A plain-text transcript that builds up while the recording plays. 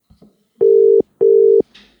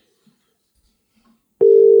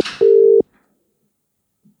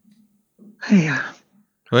哎呀，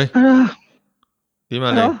喂，啊點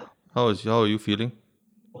啊你 ，hello， ？How are you feeling?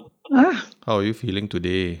 啊， How are you feeling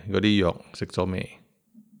today? 嗰啲藥食咗未？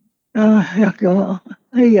約咗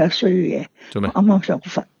哎呀衰嘢，做咩我啱啱想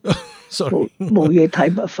瞓， ？Sorry，冇嘢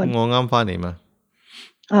睇不瞓我啱翻嚟嘛，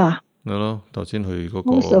啊，係咯，頭先去嗰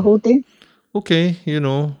我就個。好啲， Okay,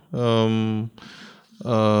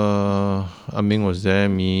 I Ming was there,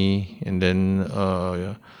 me, and then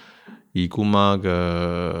姨姑媽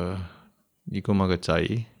嘅仔，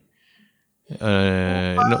唔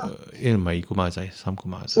係姨姑媽嘅仔，三姑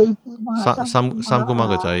媽嘅仔，四姑媽、三姑三姑媽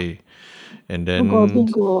嘅媽啊，仔，and 嗰個 then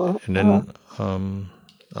邊個 and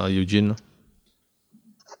then Eugene 咯。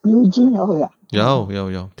要專有去啊？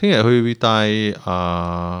有，聽日去會帶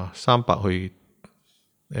300去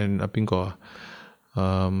，and 邊個啊？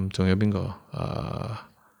仲有邊個？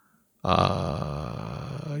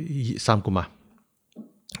三姑媽。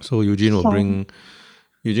So Eugene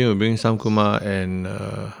will bring 三姑媽 and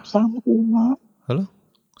三姑媽，係咯，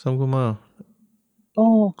三姑媽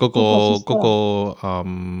哦，嗰嗰個 個 sister，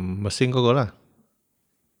麥星嗰個啦，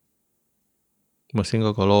麥星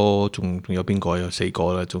嗰個咯，仲有邊個？有4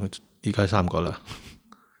個啦，仲依家3個啦。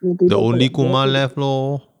要幾 The 多個 only 人？姑媽 left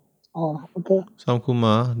咯。哦，OK，三姑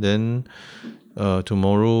媽，then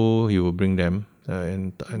tomorrow he will bring them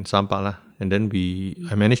and 300啦，and then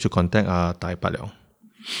I managed to contact 大伯娘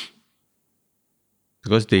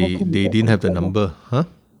because they didn't have the number，嚇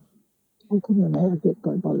我今日冇去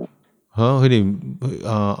大伯娘，佢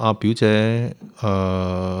哋表姐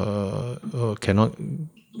cannot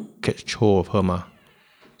catch hold of her 嘛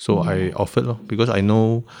，so I offered 咯，because I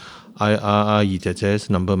know 阿姨姐姐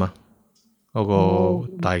number 嘛，嗰個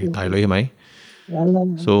大女係咪？有啦，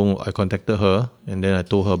 So I contacted her and then I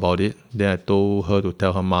told her about it. Then I told her to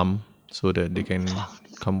tell her mom so that they can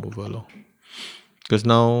come over lor. Because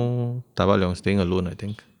now Taba Leong staying alone, I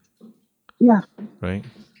think. Yeah, Right?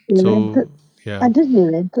 they So rented. yeah. I think they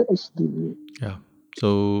rented HDB. Yeah.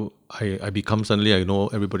 So I become suddenly I know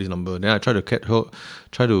everybody's number. Then I try to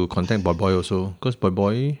contact Boy Boy also. Because Boy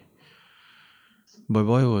Boy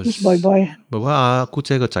was Which boy？ Boy Boy 姑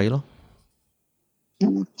姐個仔咯。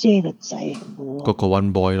姑姐個仔，嗰個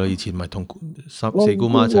one boy 咯，以前咪同四姑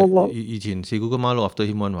媽一齊，以前四姑媽 look after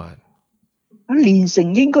him one 話。連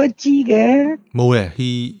城應該知嘅。冇咧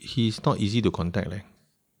，he's not easy to contact 咧。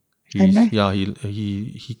係咩？ Yeah,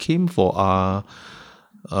 he came for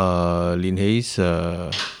連起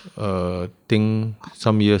thing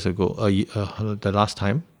some years ago, the last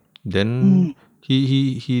time. Then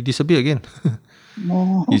he disappeared again.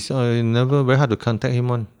 He's never very hard to contact him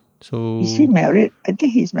one. So Is he married? I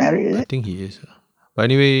think he's married. I think he is. But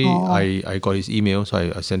anyway, I got his email, so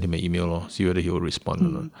I sent him an email lor, see whether he will respond or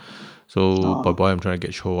not. So boy, I'm trying to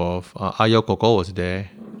get show off. 阿友哥哥 was there.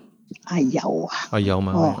 阿友啊？阿友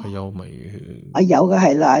嘛，阿友咪阿友嘅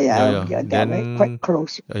係啦，有 Then quite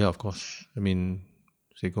close. yeah, of course. I mean,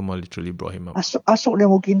 Segoma literally brought him up. 阿叔你有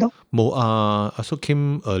冇見到？冇阿叔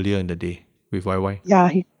came earlier in the day with YY. Yeah,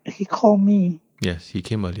 he called me. Yes, he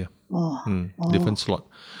came earlier. 哦， different slot.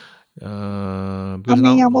 阿 because 明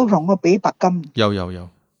now 有冇同我俾白金？有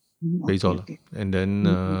俾咗啦。 OK，OK。 And then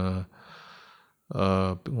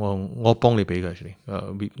我幫你俾嘅 actually.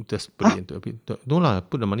 We just put it into a bit. No 啦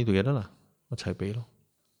，put the money together 啦，一齊俾咯。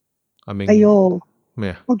阿明。哎呦，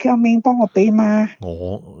咩啊？我叫阿明幫我俾嘛。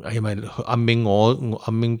咪阿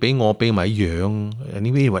明俾我俾埋一樣。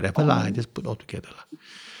Anyway, whatever 啦，just put all together 啦。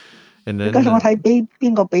And then 嗰陣我睇俾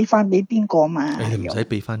邊個俾翻俾邊個嘛。你唔使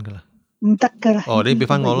俾翻噶啦。唔得噶啦。你俾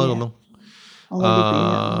翻我咯咁樣。你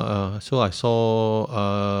俾 So I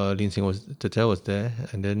saw 連成姐姐 was there,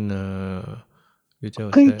 and then 表姐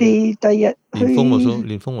was there. 佢哋第日連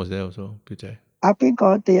峰 was there also 表姐。邊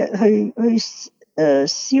個第日去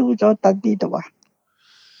燒咗燈呢度啊？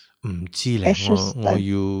唔知咧，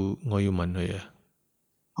我要問佢啊，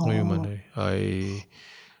我要問佢係。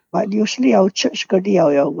But usually 有 church 嗰啲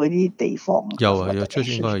又有嗰啲地方。有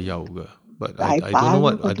church 應該係有嘅。But I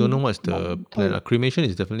don't know what's the plan. Cremation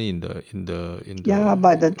is definitely in the. Yeah,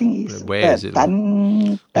 but the thing is, where is it? 我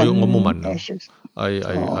冇問啊。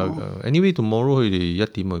Anyway, tomorrow 佢哋1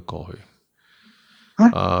點會過去。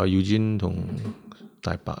Eugene 同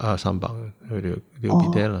大伯300佢哋 will be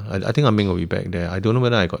there 啦。I think 阿明 will be back there. I don't know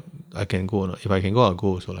whether I can go or not. If I can go, I'll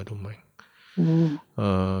go also. I don't mind.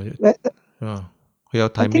 佢有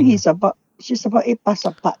timing. I think she's about 88。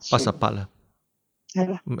88啦。係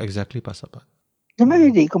啦。Exactly 88。做咩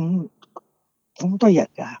佢哋咁多日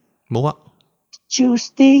㗎？冇啊。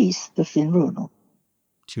Tuesday is the funeral 咯。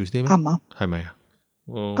Tuesday 咩？啱唔啱？係咪啊？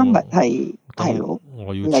今日係大佬。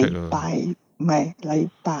我要 check 啊。唔係禮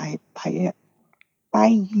拜係啊。by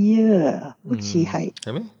year 好似係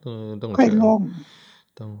係咩？等我 quite check 啊， long.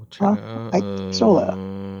 等我 check 啊。 I saw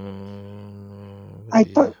I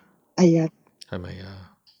thought 哎呀係咪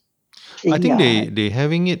啊？死 I think 啊 they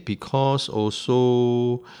having it because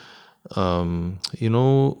also you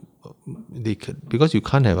know because you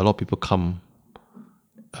can't have a lot of people come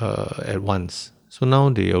at once. So now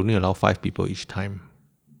they only allow 5 people each time.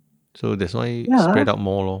 So that's why Yeah. spread out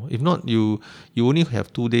more lor. If not, you only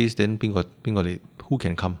have 2 days, then who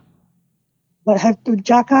can come? but have to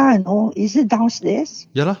jaga and all. Is it downstairs?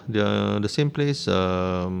 Yeah lah, the same place.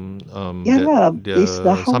 Yeah lah, it's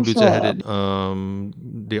the some house. people had it.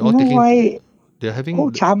 They all taking. Why They're having. 好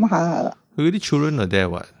慘下 Already children are there,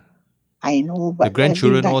 what? I know, The but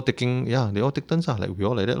grandchildren like, all taking. Yeah, they all take turns like we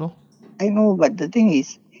all like that lor. I know, but the thing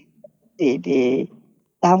is, they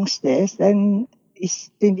downstairs, then it's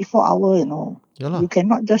 24 hour, you know. Yeah lah. You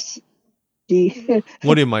cannot just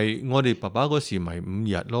我哋爸爸嗰時咪5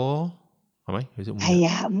日咯，係咪？其實5日。係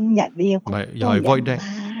啊，5日你要唔係又係 void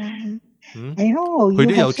deck。I know 佢 you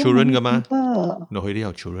都 have 有 so children many 噶嘛？ people. 佢都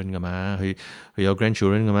有 children 噶嘛？佢有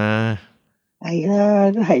grandchildren 噶嘛？係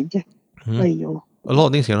啦，都係啫。哎呦 A lot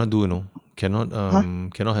of things cannot do, you know. Cannot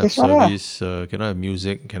cannot have That's why lah. service, cannot have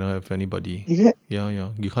music, cannot have anybody. Is it? Yeah.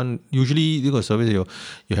 You can't usually 呢個 service you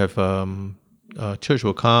have church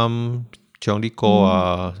will come, 唱啲歌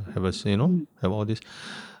啊 have a have all this.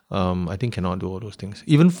 I think cannot do all those things.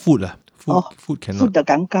 Even food lah. Food cannot. Food 就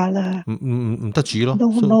更加啦。唔得煮咯。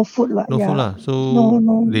No food 啦。No food lah. So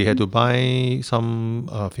they had to buy some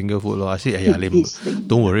finger food 咯。I say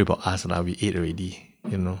don't worry about us lah. We ate already.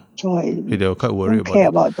 You know, they were quite worried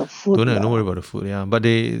about the food. Don't worry about the food. Yeah, but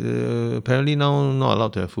they apparently now not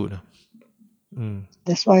allowed to have food.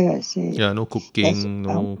 That's why I say. Yeah, no cooking,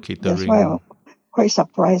 no catering. That's why I'm quite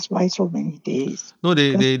surprised why so many days. No,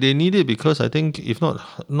 they need it because I think if not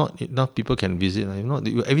enough people can visit. If not,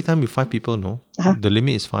 every time with 5 people, no, the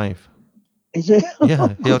limit is 5. Is it?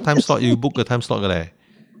 Yeah, your time slot. You book a time slot, leh.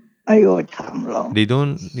 They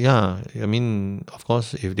don't. Yeah, I mean, of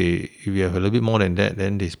course, if you have a little bit more than that,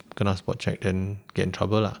 then they gonna spot check, then get in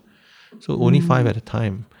trouble lah. So only 5 at a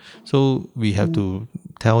time. So we have to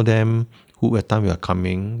tell them what time we are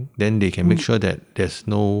coming. Then they can make sure that there's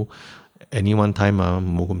no any one time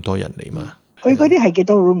冇咁多人嚟嘛。佢嗰啲係幾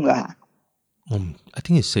多 room 㗎？I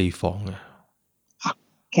think it's 4房嘅。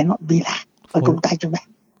Cannot be 啦，佢咁大做咩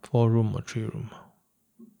？4 room or 3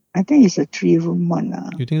 room？I think it's a 3-room one.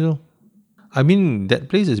 You think so? I mean, that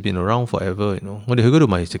place has been around forever, you know. 我哋去嗰度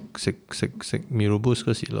咪食 mee rebus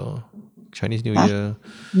嗰時咯 ，Chinese New Year。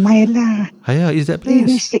唔係啦。係啊 ，is that place？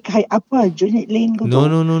 你食係 Upper Aljunied Lane 嗰度。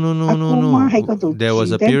No。喺嗰度 There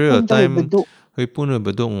was a period of time 去搬去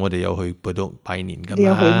Bedok， 我哋有去 Bedok 拜年㗎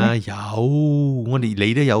嘛。有，我哋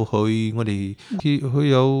你都有去，我哋佢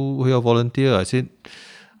有 volunteer。I said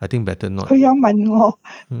I think better not。佢有問我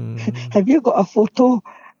，Have you got a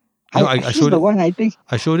photo？No, I showed the one I think.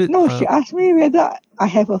 I showed it. No, she asked me whether I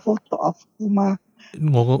have a photo of Uma.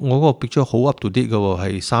 我嗰個 picture 好 up to date 嘅喎，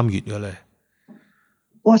係3月嘅咧。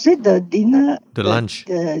Was it the dinner? The lunch.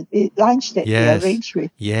 The lunch that they arranged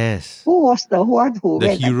with. Yes. Who was the one who the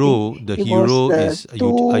went? The hero is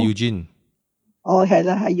Eugene. 哦，係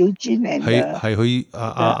啦，係 Eugene and 係佢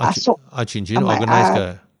阿叔阿全 organize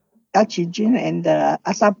嘅。阿全 and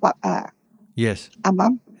阿三伯啊。Yes. 啱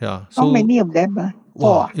啱。Yeah. How many of them 啊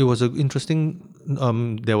？Wow, it was an interesting.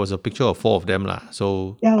 There was a picture of 4 of them lah.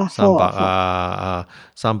 So 三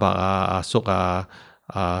伯阿叔3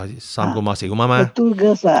個媽4個媽嘛。The 2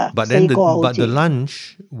 girls But then the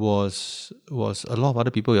lunch was a lot of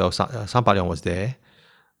other people. 有三伯亮 was there.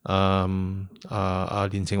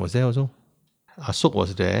 連成 was there also. 阿叔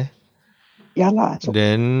was there.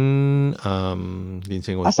 Then 連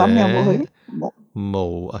成 was there. 阿嬸有冇去？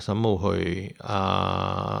冇，阿嬸冇去，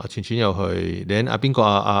全有去。then 邊個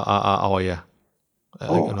阿愛啊？阿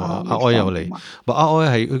愛又嚟，但阿愛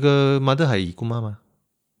係佢嘅 mother 係姨姑媽嘛。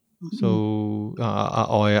So 阿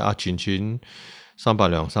愛阿全三伯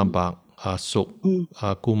娘三伯阿叔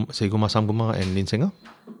阿姑4姑媽3姑媽 and 連成啊。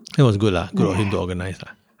It was good 啦，good of him to organize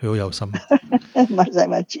啦，佢好有心。唔使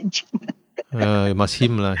話全。must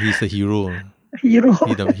him 啦 ，he's the hero.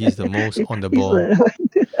 He's the most on the ball.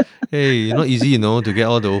 Hey, not easy, to get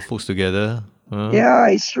all the old folks together. Yeah,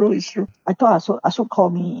 it's true. I thought Asuk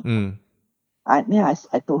called me. I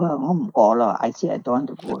told her, 我唔過啦. I said I don't want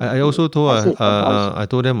to go. I also told I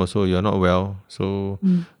told them also you're not well, so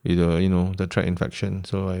with the tract infection.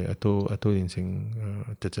 So I told 連成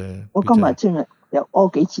姐姐。我今日真係又屙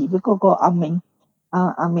幾次，嗰個阿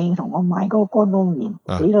明同我買嗰個乾撈麵，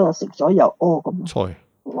死啦！我食咗又屙咁。菜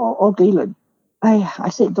屙幾輪，哎呀！I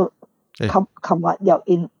said 到琴日又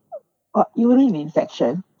urine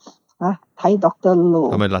infection 睇 doctor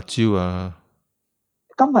咯。係咪辣椒啊？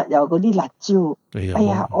今日有嗰啲辣椒，哎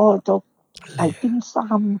呀，屙咗係經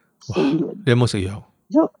3、4輪。你有冇食藥？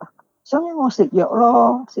所以我食藥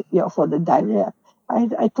咯，食藥 for the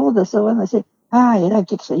diarrhea。I told the servant I said，你都係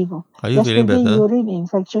激死我。Are you feeling Yesterday better? urine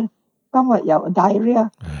infection，今日有 diarrhea，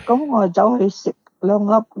咁我走去食2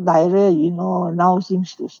粒 diarrhea 丸咯 ，now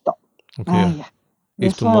seems to stop。哎呀，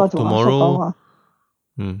所以我同阿叔講話，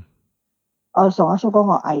我同阿叔講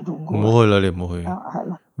我嗌到我。唔好去啦，你唔好去。係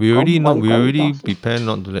咯。We already prepare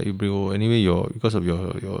not to let you go. Anyway, because of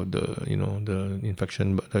your the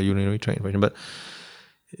infection, but the urinary tract infection. But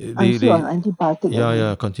I'm still on antibiotic.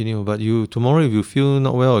 Yeah, continue. But tomorrow if you feel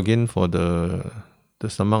not well again for the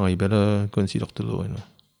stomach, you better go and see Dr. Low.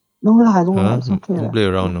 No lah, okay. Don't play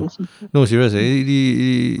around. No, serious.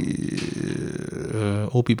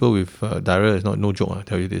 Old people with diarrhea is no joke. I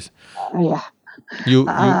tell you this. 哎呀，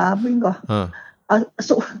邊個？阿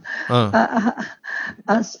叔，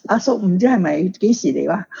阿叔唔知係咪幾時嚟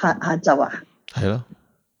話？下晝啊？係咯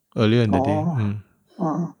 ，earlier in the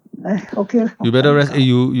day。OK 啦。You better rest.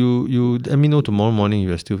 You let me know tomorrow morning. You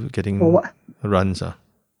are still getting runs 啊。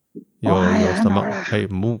Your stomach 係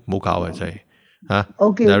唔好搞啊，真係嚇。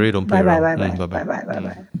OK。Diarrhea don't play around。拜拜。